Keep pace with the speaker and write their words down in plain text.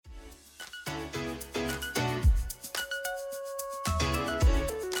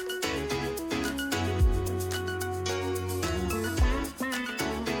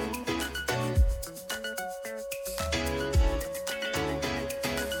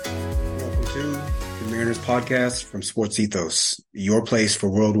to the Mariners podcast from Sports Ethos, your place for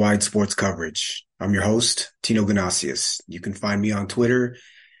worldwide sports coverage. I'm your host, Tino Ganasius. You can find me on Twitter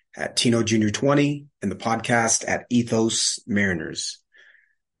at Tino Jr. 20 and the podcast at Ethos Mariners.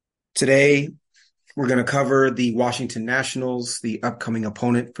 Today, we're going to cover the Washington Nationals, the upcoming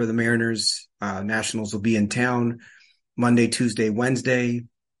opponent for the Mariners. Nationals will be in town Monday, Tuesday, Wednesday.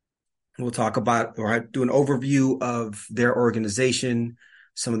 We'll talk about or do an overview of their organization,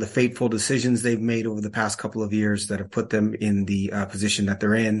 some of the fateful decisions they've made over the past couple of years that have put them in the position that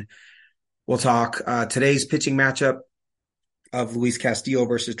they're in. We'll talk today's pitching matchup of Luis Castillo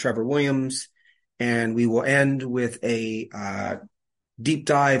versus Trevor Williams, and we will end with a deep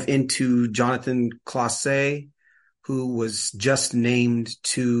dive into Jonathan Clase, who was just named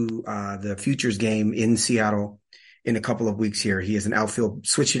to the Futures game in Seattle in a couple of weeks here. He is an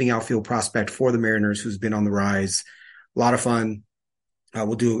switch-hitting outfield prospect for the Mariners who's been on the rise. A lot of fun.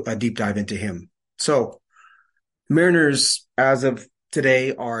 We'll do a deep dive into him. So Mariners, as of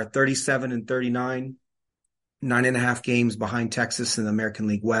today, are 37-39, 9.5 games behind Texas in the American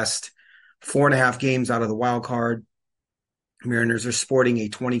League West, 4.5 games out of the wild card. Mariners are sporting a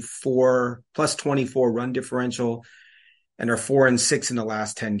plus 24 run differential and are 4-6 in the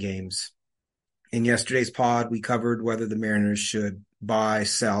last 10 games. In yesterday's pod, we covered whether the Mariners should buy,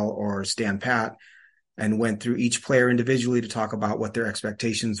 sell, or stand pat, and went through each player individually to talk about what their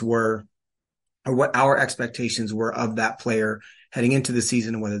expectations were, or what our expectations were of that player heading into the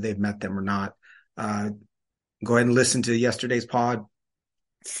season and whether they've met them or not. Go ahead and listen to yesterday's pod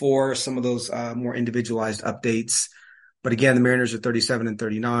for some of those more individualized updates. But again, the Mariners are 37-39,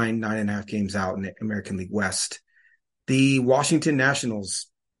 9.5 games out in the American League West. The Washington Nationals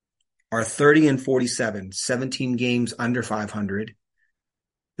are 30-47, 17 games under 500.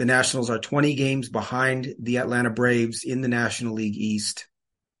 The Nationals are 20 games behind the Atlanta Braves in the National League East,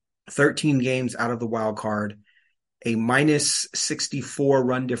 13 games out of the wild card, a minus 64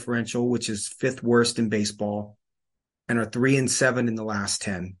 run differential, which is fifth worst in baseball, and are 3-7 in the last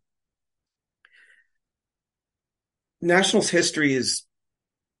 10. Nationals history is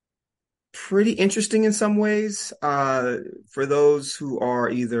pretty interesting in some ways. For those who are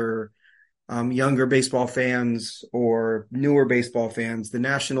either younger baseball fans or newer baseball fans, the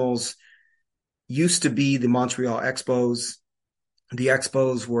Nationals used to be the Montreal Expos. The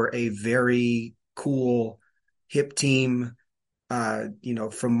Expos were a very cool, hip team.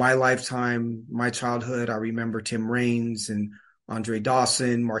 From my lifetime, my childhood, I remember Tim Raines and Andre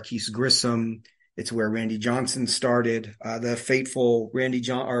Dawson, Marquise Grissom. It's where Randy Johnson started. The fateful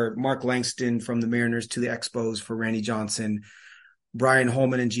Mark Langston from the Mariners to the Expos for Randy Johnson. Brian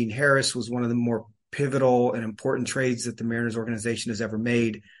Holman and Gene Harris was one of the more pivotal and important trades that the Mariners organization has ever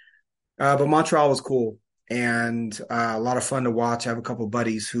made. But Montreal was cool and a lot of fun to watch. I have a couple of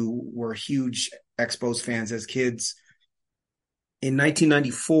buddies who were huge Expos fans as kids. In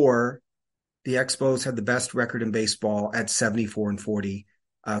 1994, the Expos had the best record in baseball at 74-40,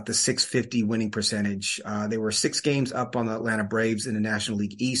 the .650 winning percentage. They were 6 games up on the Atlanta Braves in the National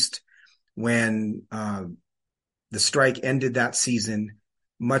League East when the strike ended that season,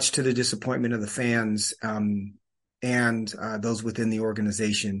 much to the disappointment of the fans and those within the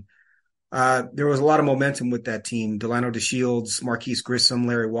organization. There was a lot of momentum with that team. Delano DeShields, Marquise Grissom,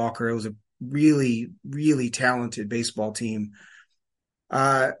 Larry Walker. It was a really, really talented baseball team.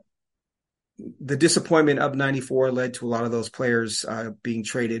 The disappointment of 94 led to a lot of those players being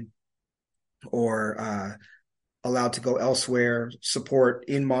traded or allowed to go elsewhere. Support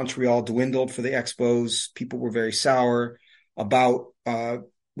in Montreal dwindled for the Expos. People were very sour about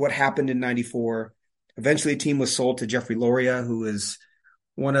what happened in 94. Eventually, the team was sold to Jeffrey Loria, who is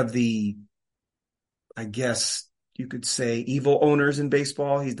one of the, I guess you could say, evil owners in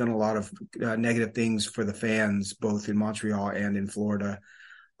baseball. He's done a lot of negative things for the fans, both in Montreal and in Florida.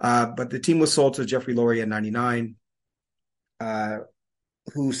 But the team was sold to Jeffrey Loria in 99.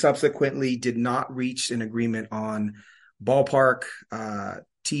 Who subsequently did not reach an agreement on ballpark,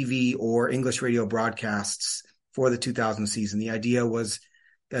 TV, or English radio broadcasts for the 2000 season. The idea was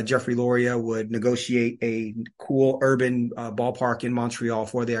that Jeffrey Loria would negotiate a cool urban ballpark in Montreal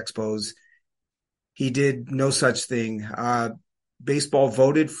for the Expos. He did no such thing. Baseball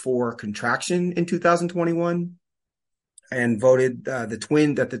voted for contraction in 2021 and voted that the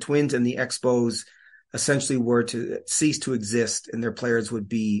Twins and the Expos essentially were to cease to exist and their players would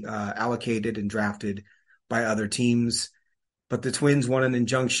be allocated and drafted by other teams. But the Twins won an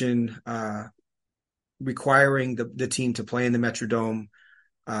injunction requiring the team to play in the Metrodome.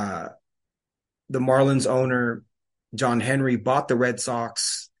 The Marlins owner, John Henry, bought the Red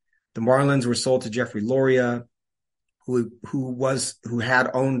Sox. The Marlins were sold to Jeffrey Loria, who had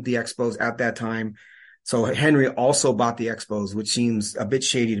owned the Expos at that time. So Henry also bought the Expos, which seems a bit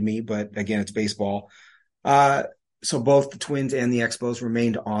shady to me, but again, it's baseball. So both the Twins and the Expos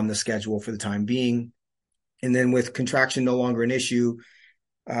remained on the schedule for the time being. And then with contraction no longer an issue,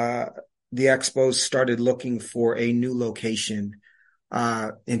 the Expos started looking for a new location.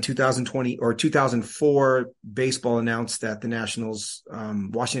 In 2020 or 2004, baseball announced that the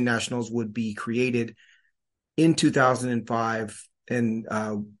Washington Nationals would be created in 2005 and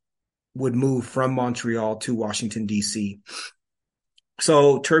would move from Montreal to Washington, D.C.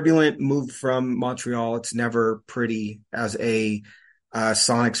 So turbulent move from Montreal. It's never pretty. As a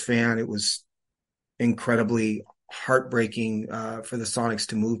Sonics fan, it was incredibly heartbreaking for the Sonics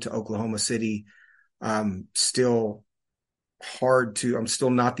to move to Oklahoma City. Still hard to, I'm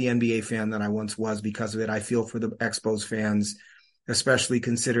still not the NBA fan that I once was because of it. I feel for the Expos fans, especially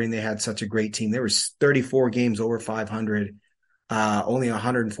considering they had such a great team. There was 34 games over 500, only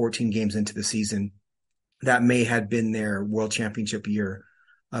 114 games into the season. That may have been their world championship year.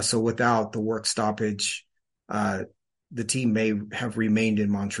 So without the work stoppage, the team may have remained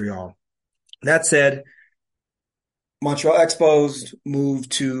in Montreal. That said, Montreal Expos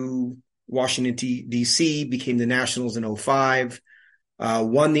moved to Washington, D.C., became the Nationals in 2005,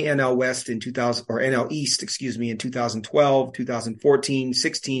 won the NL West in 2000, or NL East, excuse me, in 2012, 2014,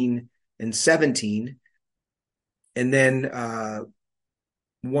 16, and 17, and then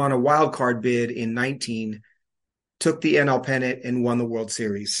won a wild card bid in 19, took the NL pennant, and won the World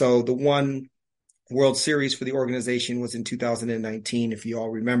Series. So the one World Series for the organization was in 2019. If you all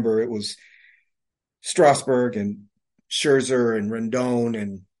remember, it was Strasburg and Scherzer and Rendon,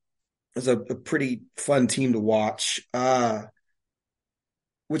 and it was a pretty fun team to watch.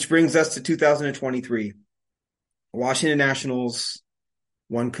 Which brings us to 2023. Washington Nationals,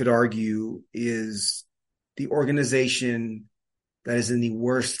 one could argue, is the organization that is in the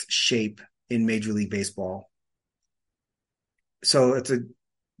worst shape in Major League Baseball. So it's a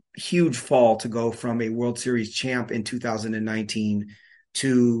huge fall to go from a World Series champ in 2019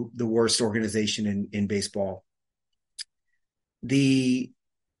 to the worst organization in baseball. The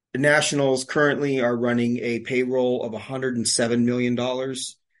Nationals currently are running a payroll of $107 million.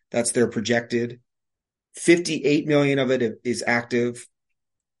 That's their projected. 58 million of it is active,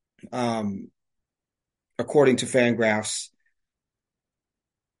 according to Fangraphs.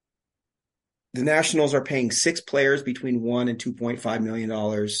 The Nationals are paying 6 players between $1 and $2.5 million.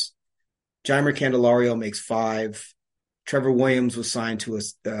 Jeimer Candelario makes $5 million. Trevor Williams was signed to a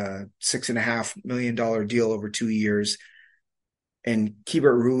 $6.5 million deal over 2 years. And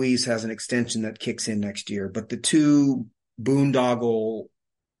Keibert Ruiz has an extension that kicks in next year. But the two boondoggle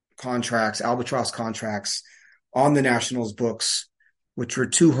contracts, albatross contracts on the Nationals books, which were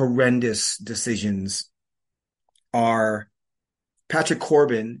two horrendous decisions, are Patrick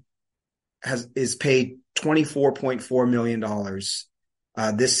Corbin is paid $24.4 million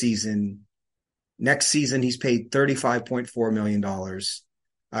this season. Next season, he's paid $35.4 million.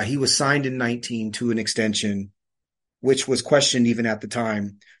 He was signed in 19 to an extension, which was questioned even at the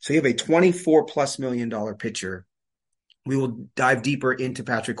time. So you have a $24+ million pitcher. We will dive deeper into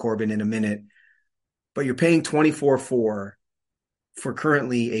Patrick Corbin in a minute, but you're paying 24.4 for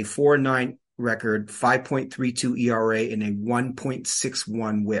currently a 4.9 record, 5.32 ERA, and a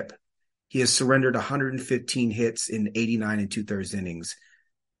 1.61 WHIP. He has surrendered 115 hits in 89 2/3 innings.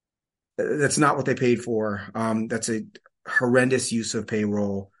 That's not what they paid for. That's a horrendous use of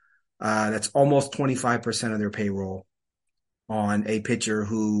payroll. That's almost 25% of their payroll on a pitcher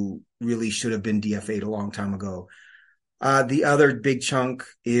who really should have been DFA'd a long time ago. The other big chunk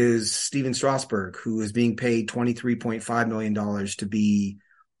is Steven Strasburg, who is being paid $23.5 million to be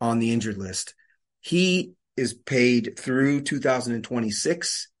on the injured list. He is paid through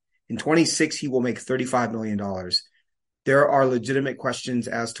 2026. In 26, he will make $35 million. There are legitimate questions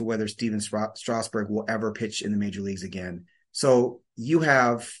as to whether Steven Strasburg will ever pitch in the major leagues again. So you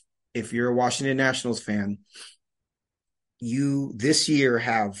have, if you're a Washington Nationals fan, you this year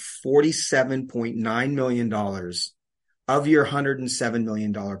have $47.9 million of your $107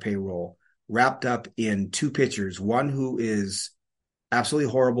 million payroll wrapped up in two pitchers, one who is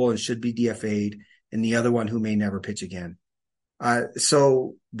absolutely horrible and should be DFA'd, and the other one who may never pitch again.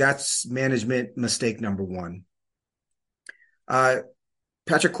 So that's management mistake number one.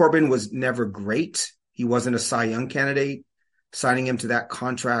 Patrick Corbin was never great. He wasn't a Cy Young candidate. Signing him to that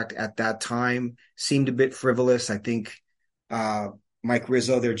contract at that time seemed a bit frivolous. I think Mike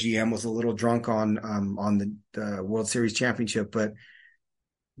Rizzo, their GM, was a little drunk on the World Series championship, but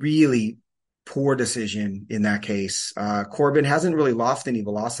really poor decision in that case. Corbin hasn't really lost any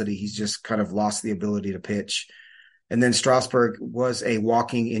velocity. He's just kind of lost the ability to pitch. And then Strasburg was a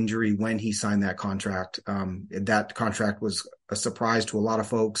walking injury when he signed that contract. That contract was a surprise to a lot of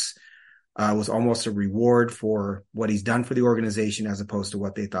folks. Was almost a reward for what he's done for the organization as opposed to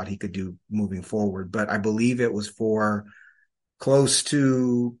what they thought he could do moving forward. But I believe it was for close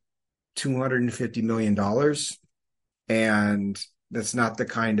to $250 million. And that's not the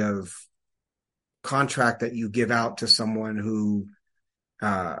kind of contract that you give out to someone who,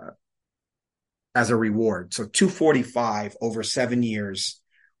 as a reward. So 245 over 7 years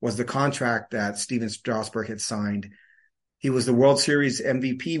was the contract that Steven Strasburg had signed. He was the World Series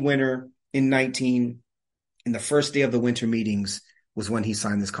MVP winner in 19. In the first day of the winter meetings was when he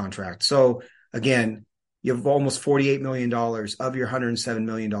signed this contract. So again, you have almost $48 million of your $107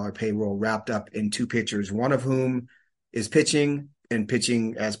 million payroll wrapped up in two pitchers, one of whom is pitching and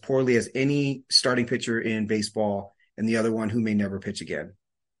pitching as poorly as any starting pitcher in baseball, and the other one who may never pitch again.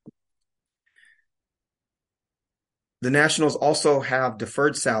 The Nationals also have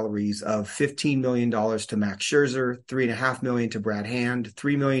deferred salaries of $15 million to Max Scherzer, $3.5 million to Brad Hand,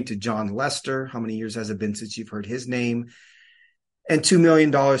 $3 million to John Lester. How many years has it been since you've heard his name? And $2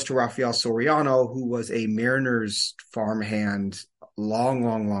 million to Rafael Soriano, who was a Mariners farmhand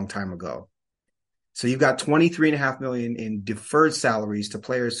long time ago. So you've got $23.5 million in deferred salaries to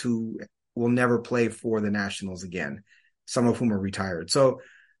players who will never play for the Nationals again, some of whom are retired. So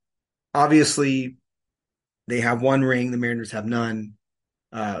obviously, they have one ring, the Mariners have none.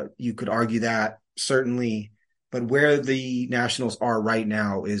 You could argue that, certainly. But where the Nationals are right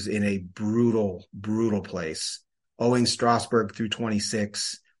now is in a brutal place. Owing Strasburg through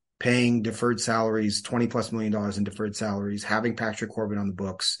 26, paying deferred salaries, $20+ million in deferred salaries, having Patrick Corbin on the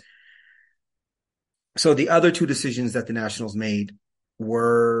books. So the other two decisions that the Nationals made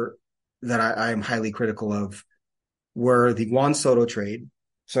were, that I am highly critical of, were the Juan Soto trade.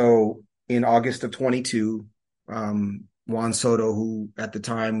 So in August of 22, Juan Soto, who at the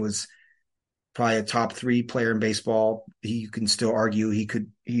time was probably a top 3 player in baseball, you can still argue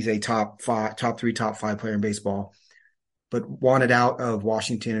he's a top 3, top 5 player in baseball, but wanted out of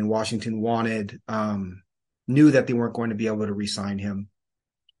Washington, and Washington knew that they weren't going to be able to re-sign him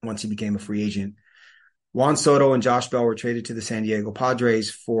once he became a free agent. Juan Soto and Josh Bell were traded to the San Diego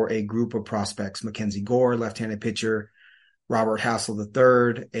Padres for a group of prospects: Mackenzie Gore, left-handed pitcher; Robert Hassel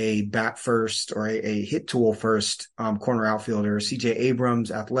III, a bat first or a hit tool first corner outfielder; CJ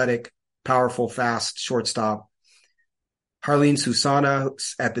Abrams, athletic, powerful, fast shortstop; Harleen Susana,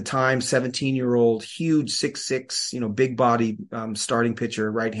 at the time 17-year-old, huge 6'6", big body starting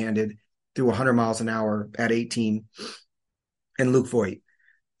pitcher, right-handed, threw 100 miles an hour at 18; and Luke Voigt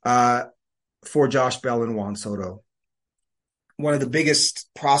for Josh Bell and Juan Soto. One of the biggest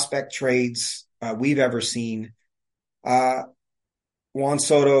prospect trades we've ever seen. Juan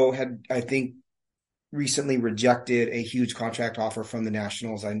Soto had, I think, recently rejected a huge contract offer from the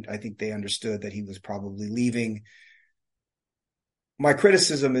Nationals. I think they understood that he was probably leaving. My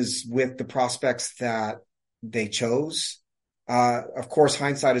criticism is with the prospects that they chose. Of course,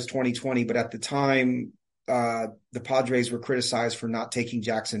 hindsight is 20/20, but at the time, the Padres were criticized for not taking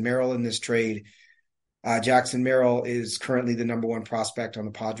Jackson Merrill in this trade. Jackson Merrill is currently the number 1 prospect in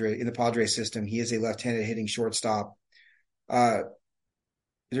the Padres system. He is a left-handed hitting shortstop.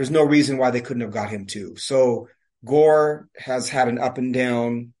 There's no reason why they couldn't have got him too. So Gore has had an up and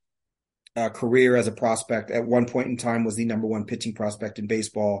down career as a prospect. At one point in time was the number 1 pitching prospect in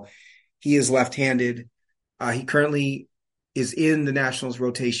baseball. He is left-handed. He currently is in the Nationals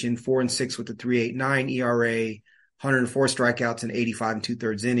rotation, 4-6 with a 3.89 ERA, 104 strikeouts in 85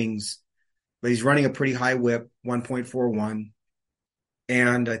 2/3 innings. But he's running a pretty high whip, 1.41.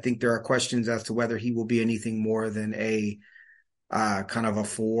 And I think there are questions as to whether he will be anything more than a kind of a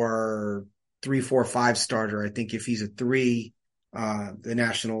 3-4-5 starter. I think if he's a 3, the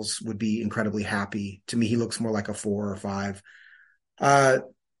Nationals would be incredibly happy. To me, he looks more like a 4 or 5.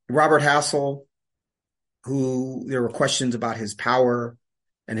 Robert Hassel, who there were questions about his power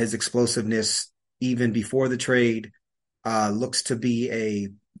and his explosiveness even before the trade, looks to be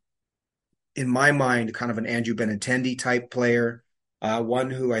in my mind, kind of an Andrew Benintendi type player, one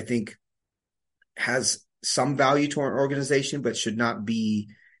who I think has some value to our organization, but should not be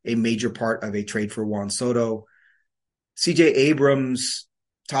a major part of a trade for Juan Soto. CJ Abrams,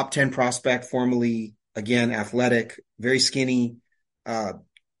 top 10 prospect, formerly, again, athletic, very skinny,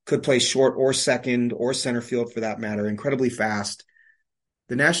 could play short or second or center field for that matter, incredibly fast.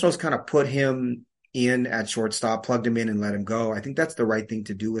 The Nationals kind of put him in at shortstop, plugged him in and let him go. I think that's the right thing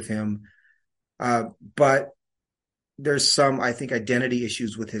to do with him. But there's some, I think, identity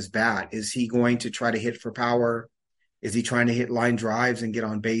issues with his bat. Is he going to try to hit for power? Is he trying to hit line drives and get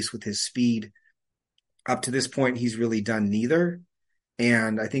on base with his speed? Up to this point, he's really done neither.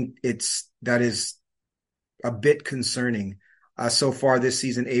 And I think that is a bit concerning. So far this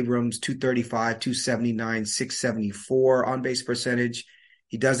season, Abrams 235, 279, 674 on base percentage.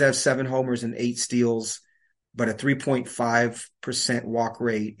 He does have 7 homers and 8 steals, but a 3.5% walk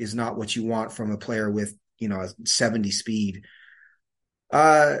rate is not what you want from a player with, a 70 speed.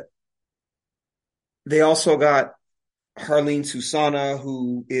 They also got Harleen Susana,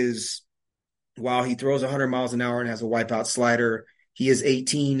 who is, while he throws 100 miles an hour and has a wipeout slider, he is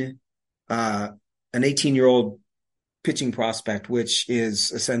 18, an 18-year-old pitching prospect, which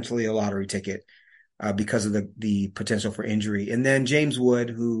is essentially a lottery ticket because of the potential for injury. And then James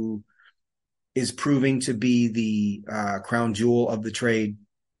Wood, who is proving to be the crown jewel of the trade.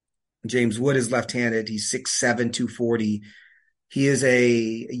 James Wood is left-handed. He's 6'7", 240. He is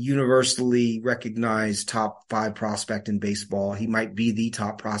a universally recognized top 5 prospect in baseball. He might be the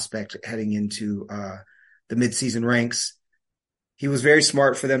top prospect heading into the midseason ranks. He was very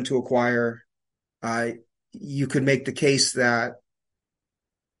smart for them to acquire. You could make the case that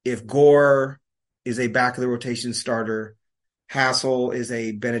if Gore is a back of the rotation starter, Hassel is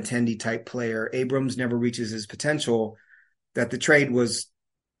a Benintendi type player, Abrams never reaches his potential, that the trade was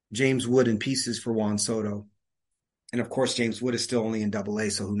James Wood in pieces for Juan Soto. And of course, James Wood is still only in AA,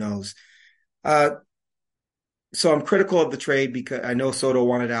 so who knows? So I'm critical of the trade because I know Soto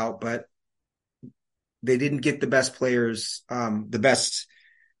wanted out, but they didn't get the best players,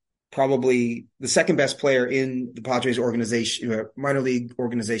 probably the second best player in the Padres organization, minor league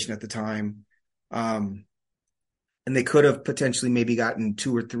organization at the time. And they could have potentially maybe gotten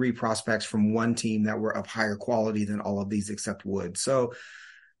 2 or 3 prospects from one team that were of higher quality than all of these except Wood. So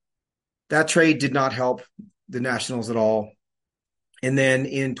that trade did not help the Nationals at all. And then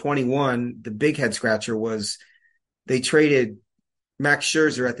in 21, the big head scratcher was they traded Max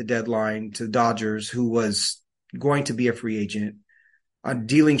Scherzer at the deadline to the Dodgers, who was going to be a free agent.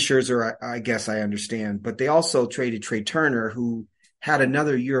 Dealing Scherzer, I guess I understand. But they also traded Trey Turner, who had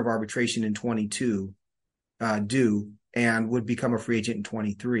another year of arbitration in 22 due and would become a free agent in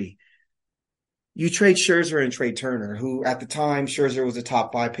 23. You trade Scherzer and Trey Turner, who at the time, Scherzer was a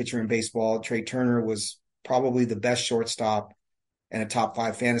top 5 pitcher in baseball. Trey Turner was probably the best shortstop and a top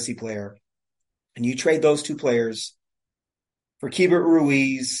 5 fantasy player. And you trade those 2 players for Keibert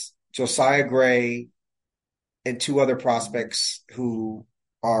Ruiz, Josiah Gray, and 2 other prospects who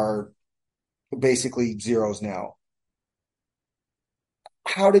are basically zeros now.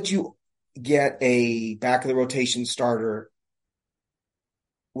 How did you get a back of the rotation starter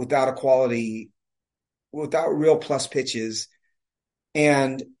without real plus pitches,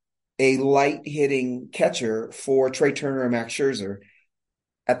 and a light hitting catcher for Trey Turner and Max Scherzer?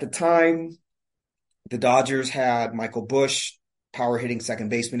 At the time, the Dodgers had Michael Busch, power hitting second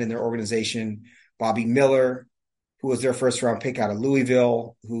baseman in their organization, Bobby Miller, who was their first round pick out of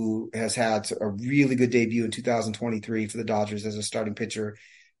Louisville, who has had a really good debut in 2023 for the Dodgers as a starting pitcher,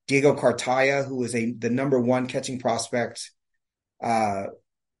 Diego Cartaya, who was the number 1 catching prospect by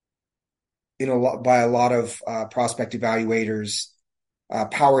a lot of prospect evaluators,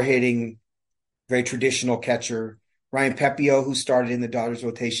 power hitting, very traditional catcher. Ryan Pepio, who started in the Dodgers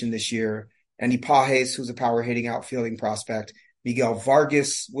rotation this year. Andy Pages, who's a power hitting outfielding prospect. Miguel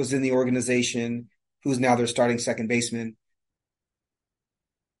Vargas was in the organization, who's now their starting second baseman.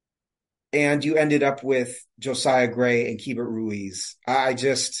 And you ended up with Josiah Gray and Keibert Ruiz.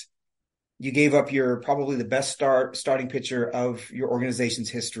 You gave up probably the best starting pitcher of your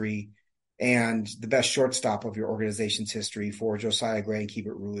organization's history and the best shortstop of your organization's history for Josiah Gray and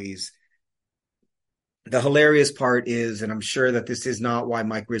Keibert Ruiz. The hilarious part is, and I'm sure that this is not why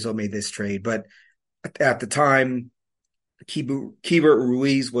Mike Rizzo made this trade, but at the time, Keibert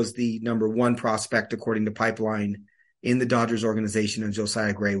Ruiz was the number 1 prospect according to Pipeline in the Dodgers organization, and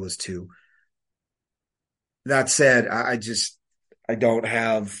Josiah Gray was 2. That said, I don't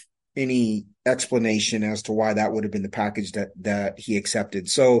have any explanation as to why that would have been the package that he accepted.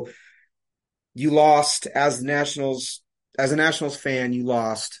 So you lost as a Nationals fan, you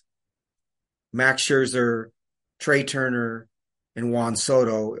lost Max Scherzer, Trey Turner, and Juan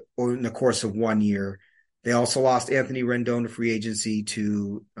Soto in the course of 1 year. They also lost Anthony Rendon to free agency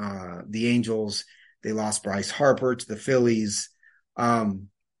to the Angels. They lost Bryce Harper to the Phillies. And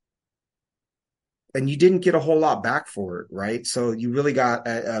you didn't get a whole lot back for it, right? So you really got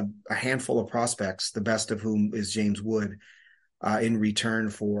a handful of prospects, the best of whom is James Wood, in return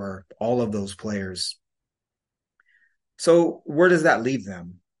for all of those players. So where does that leave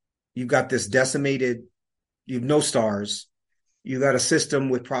them? You've got this decimated, you have no stars. You've got a system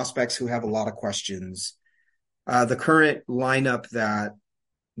with prospects who have a lot of questions. The current lineup that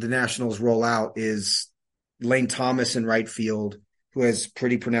the Nationals roll out is Lane Thomas in right field, who has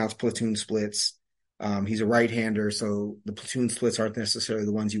pretty pronounced platoon splits. He's a right-hander, so the platoon splits aren't necessarily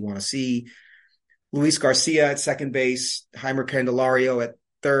the ones you want to see. Luis Garcia at second base, Heimer Candelario at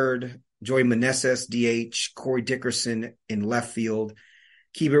third, Joey Meneses, DH, Corey Dickerson in left field,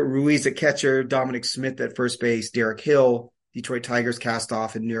 Keibert Ruiz at catcher, Dominic Smith at first base, Derek Hill, Detroit Tigers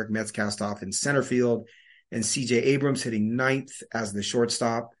cast-off and New York Mets cast-off in center field, and C.J. Abrams hitting ninth as the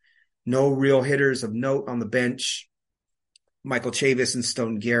shortstop. No real hitters of note on the bench. Michael Chavis and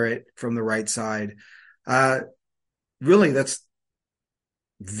Stone Garrett from the right side. Really, that's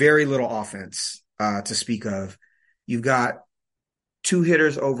very little offense to speak of. You've got two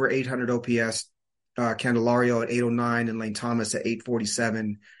hitters over 800 OPS, Candelario at 809 and Lane Thomas at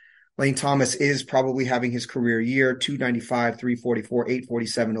 847. Lane Thomas is probably having his career year, 295, 344,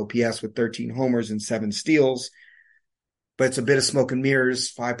 847 OPS with 13 homers and 7 steals. But it's a bit of smoke and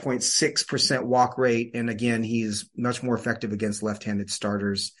mirrors, 5.6% walk rate. And again, he's much more effective against left-handed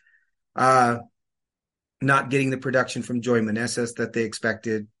starters. Not getting the production from Joey Meneses that they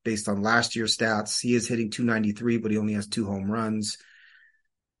expected based on last year's stats. He is hitting 293, but he only has 2 home runs.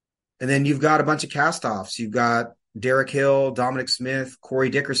 And then you've got a bunch of cast-offs. You've got Derek Hill, Dominic Smith, Corey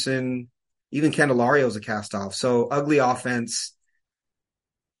Dickerson, even Candelario is a cast-off. So ugly offense.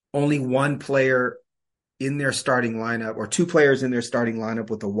 Only one player in their starting lineup, or 2 players in their starting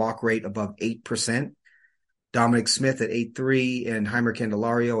lineup with a walk rate above 8%. Dominic Smith at 8.3 and Heimer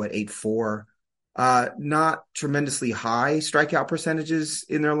Candelario at 8.4. Not tremendously high strikeout percentages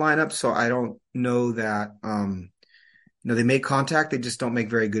in their lineup, so I don't know that they make contact, they just don't make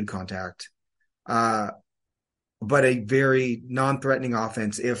very good contact. But a very non-threatening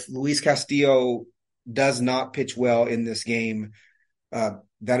offense. If Luis Castillo does not pitch well in this game,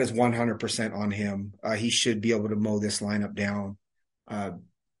 that is 100% on him. He should be able to mow this lineup down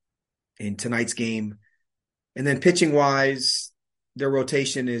in tonight's game. And then pitching-wise, their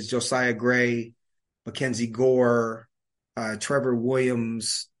rotation is Josiah Gray, Mackenzie Gore, Trevor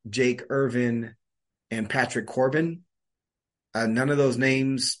Williams, Jake Irvin, and Patrick Corbin. None of those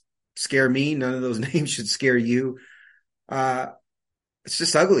names scare me. None of those names should scare you. It's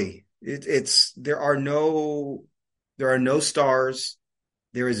just ugly. There are no stars.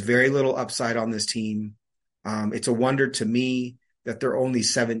 There is very little upside on this team. It's a wonder to me that they're only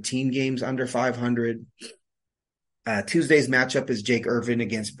 17 games under 500. Tuesday's matchup is Jake Irvin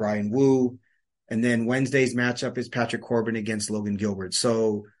against Brian Wu. And then Wednesday's matchup is Patrick Corbin against Logan Gilbert.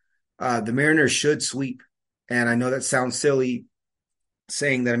 So the Mariners should sweep. And I know that sounds silly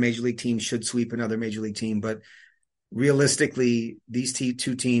saying that a major league team should sweep another major league team, but realistically, these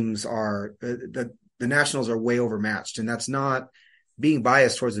two teams are the Nationals are way overmatched. And that's not being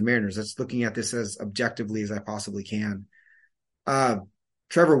biased towards the Mariners. That's looking at this as objectively as I possibly can.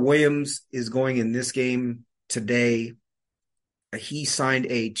 Trevor Williams is going in this game today. He signed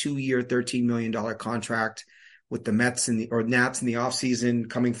a 2-year, $13 million contract with the Nats in the offseason,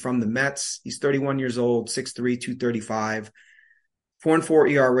 coming from the Mets. He's 31 years old, 6'3", 235,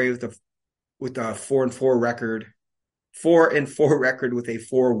 4-4 ERA with a 4-4 record, 4-4 record with a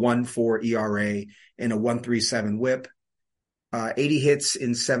 4.14 ERA and a 1.37 WHIP. 80 hits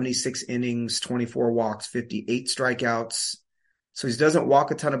in 76 innings, 24 walks, 58 strikeouts. So he doesn't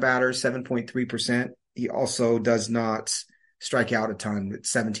walk a ton of batters, 7.3%. He also does not strike out a ton at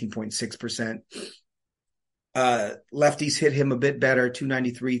 17.6%. Lefties hit him a bit better,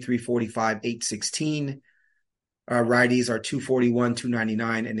 293, 345, 816. Righties are 241,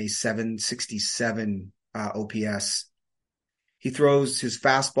 299, and a 767 OPS. He throws his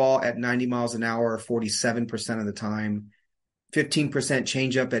fastball at 90 miles an hour 47% of the time, 15%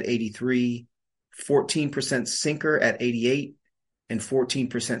 changeup at 83, 14% sinker at 88, and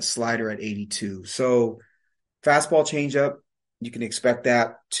 14% slider at 82. So fastball changeup, you can expect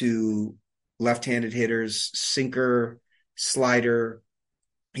that to left-handed hitters, sinker, slider.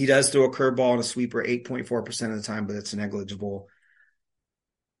 He does throw a curveball and a sweeper 8.4% of the time, but it's negligible.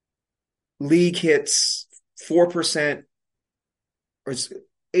 League hits 4%, or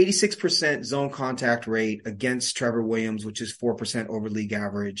 86% zone contact rate against Trevor Williams, which is 4% over league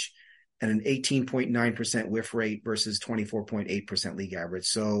average, and an 18.9% whiff rate versus 24.8% league average.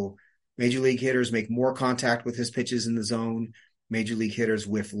 So major league hitters make more contact with his pitches in the zone. Major league hitters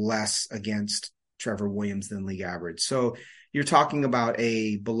whiff less against Trevor Williams than league average. So you're talking about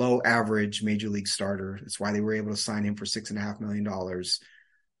a below average major league starter. That's why they were able to sign him for $6.5 million.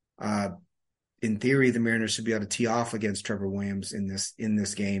 In theory, the Mariners should be able to tee off against Trevor Williams in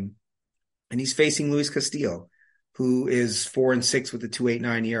this game. And he's facing Luis Castillo, who is 4-6 with a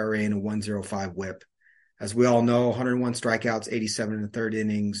 2.89 ERA and a 1.05 WHIP. As we all know, 101 strikeouts, 87 in the third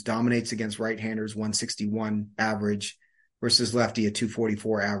innings, dominates against right-handers, 161 average versus lefty, a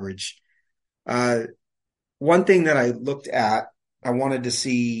 244 average. One thing that I looked at, I wanted to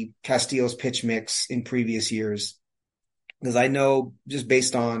see Castillo's pitch mix in previous years, because I know just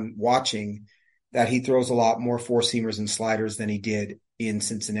based on watching that he throws a lot more four-seamers and sliders than he did in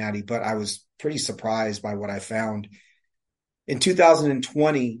Cincinnati, but I was pretty surprised by what I found. In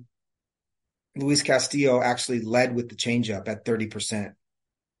 2020, Luis Castillo actually led with the changeup at 30%.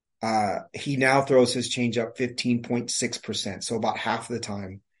 He now throws his changeup 15.6%, so about half the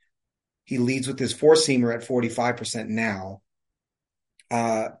time. He leads with his four-seamer at 45% now.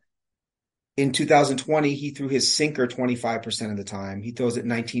 In 2020, he threw his sinker 25% of the time. He throws it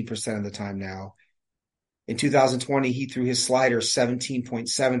 19% of the time now. In 2020, he threw his slider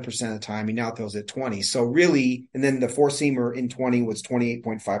 17.7% of the time. He now throws it 20. So really, and then the four-seamer in 20 was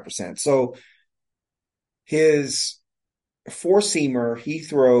 28.5%. So his four-seamer, he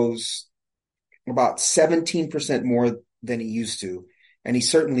throws about 17% more than he used to. And he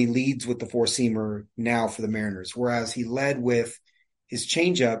certainly leads with the four-seamer now for the Mariners, whereas he led with his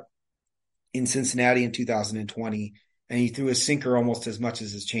changeup in Cincinnati in 2020, and he threw his sinker almost as much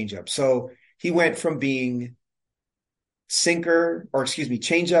as his changeup. So he went from being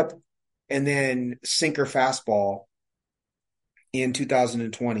changeup and then sinker fastball in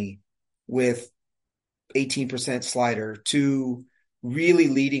 2020 with 18% slider to really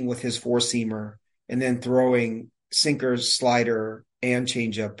leading with his four-seamer and then throwing sinker, slider, and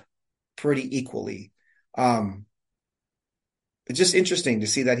changeup pretty equally. It's just interesting to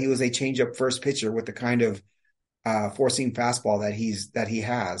see that he was a changeup first pitcher with the kind of four-seam fastball that he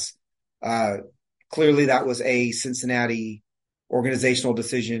has. Clearly, that was a Cincinnati organizational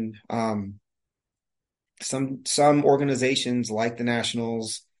decision. Some organizations like the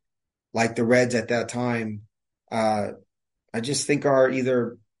Nationals, like the Reds at that time, I just think are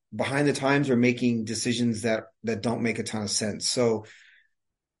either behind the times or making decisions that don't make a ton of sense. So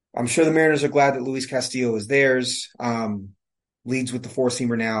I'm sure the Mariners are glad that Luis Castillo is theirs. Leads with the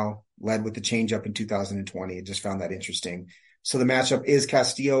four-seamer now, led with the changeup in 2020. I just found that interesting. So the matchup is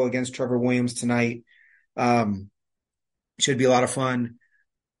Castillo against Trevor Williams tonight. Should be a lot of fun.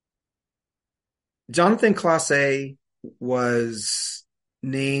 Jonathan Clase was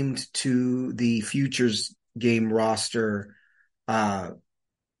named to the Futures game roster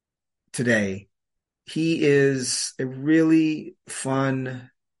today. He is a really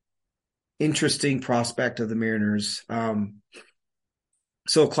fun, interesting prospect of the Mariners.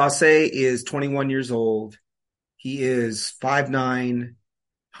 So Clase is 21 years old. He is 5'9",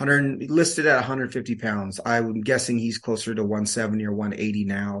 listed at 150 pounds. I'm guessing he's closer to 170 or 180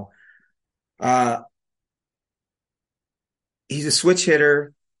 now. He's a switch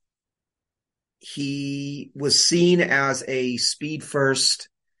hitter. He was seen as a speed first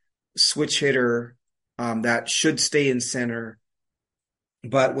switch hitter that should stay in center,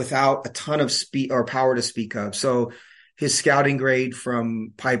 but without a ton of speed or power to speak of. So his scouting grade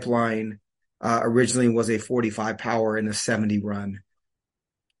from Pipeline originally was a 45 power and a 70 run.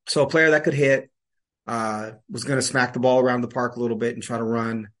 So a player that could hit, was going to smack the ball around the park a little bit and try to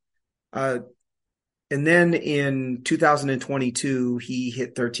run. And then in 2022, he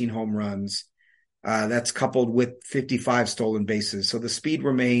hit 13 home runs. That's coupled with 55 stolen bases. So the speed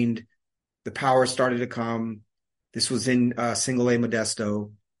remained. The power started to come. This was in single A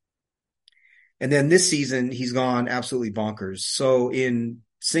Modesto. And then this season, he's gone absolutely bonkers. So in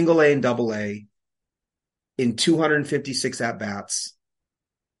single A and double A, in 256 at-bats,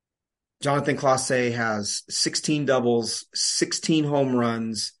 Jonathan Clase has 16 doubles, 16 home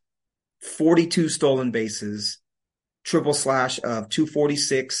runs, 42 stolen bases, triple slash of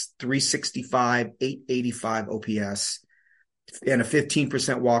 246, 365, 885 OPS, and a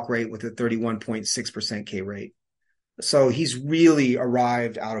 15% walk rate with a 31.6% K rate. So he's really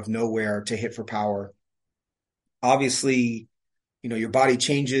arrived out of nowhere to hit for power. Obviously, your body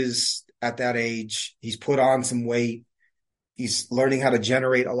changes at that age. He's put on some weight. He's learning how to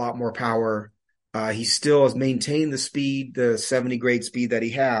generate a lot more power. He still has maintained the speed, the 70 grade speed that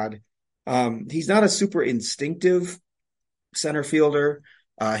he had. He's not a super instinctive center fielder.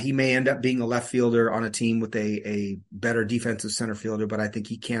 He may end up being a left fielder on a team with a better defensive center fielder, but I think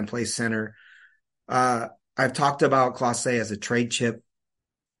he can play center. I've talked about Clase as a trade chip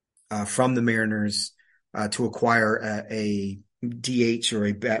from the Mariners to acquire a DH or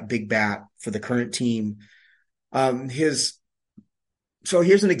a big bat for the current team. So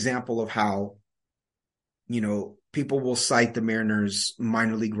here's an example of how, people will cite the Mariners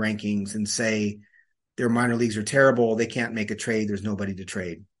minor league rankings and say their minor leagues are terrible. They can't make a trade. There's nobody to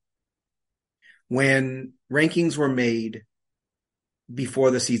trade. When rankings were made before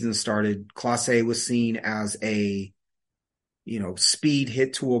the season started, Clase was seen as a, speed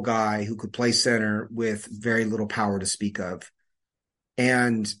hit tool guy who could play center with very little power to speak of.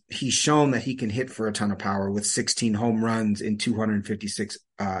 And he's shown that he can hit for a ton of power with 16 home runs in 256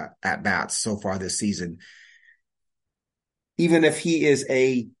 at-bats so far this season. Even if he is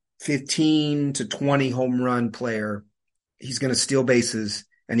a 15 to 20 home run player, he's going to steal bases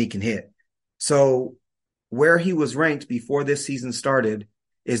and he can hit. So where he was ranked before this season started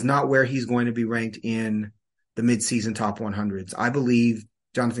is not where he's going to be ranked in the midseason top 100s. I believe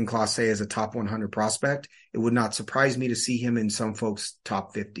Jonathan Clase is a top 100 prospect. It would not surprise me to see him in some folks'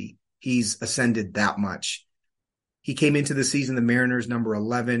 top 50. He's ascended that much. He came into the season, the Mariners, number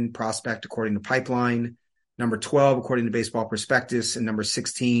 11 prospect, according to Pipeline, number 12, according to Baseball Prospectus, and number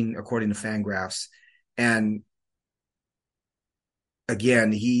 16, according to Fangraphs. And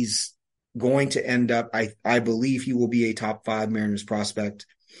again, he's going to end up, I believe he will be a top 5 Mariners prospect,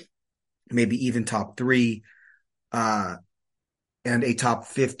 maybe even top 3. And a top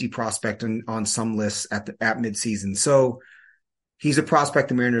 50 prospect on some lists at midseason. So he's a prospect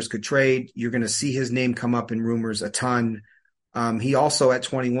the Mariners could trade. You're going to see his name come up in rumors a ton. He also, at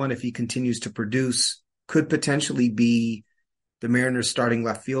 21, if he continues to produce, could potentially be the Mariners starting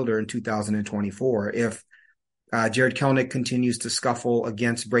left fielder in 2024. If Jared Kelenic continues to scuffle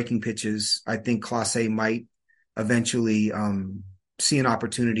against breaking pitches, I think Clase might eventually see an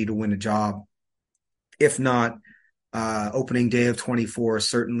opportunity to win a job. If not, opening day of 24,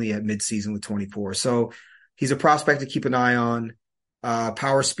 certainly at midseason with 24. So he's a prospect to keep an eye on.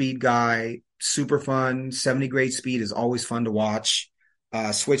 Power speed guy, super fun. 70 grade speed is always fun to watch.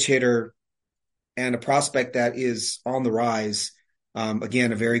 Switch hitter, and a prospect that is on the rise.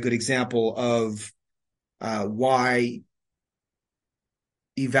 Again, a very good example of why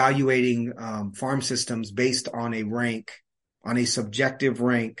evaluating farm systems based on a rank, on a subjective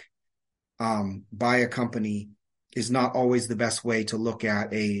rank by a company, is not always the best way to look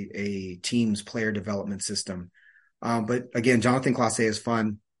at a team's player development system. But again, Jonathan Clase is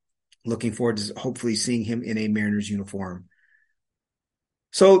fun. Looking forward to hopefully seeing him in a Mariners uniform.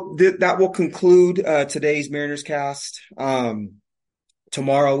 So that will conclude today's Mariners cast.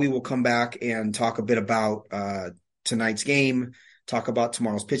 Tomorrow we will come back and talk a bit about tonight's game, talk about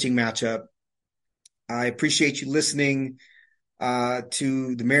tomorrow's pitching matchup. I appreciate you listening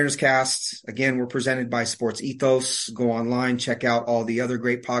to the Mariners cast. Again, we're presented by Sports Ethos. Go online, check out all the other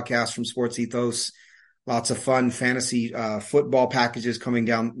great podcasts from Sports Ethos. Lots of fun fantasy football packages coming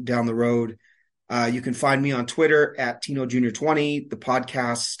down the road. You can find me on Twitter at Tino Jr. 20, the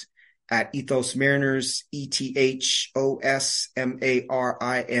podcast at Ethos Mariners,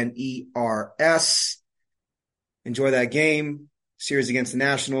 ETHOSMARINERS. Enjoy that game. Series against the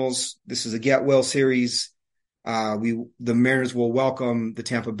Nationals. This is a get well series. The Mariners will welcome the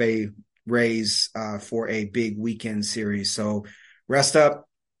Tampa Bay Rays for a big weekend series. So rest up,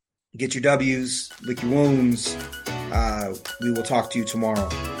 get your W's, lick your wounds. We will talk to you tomorrow.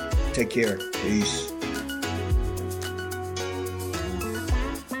 Take care. Peace.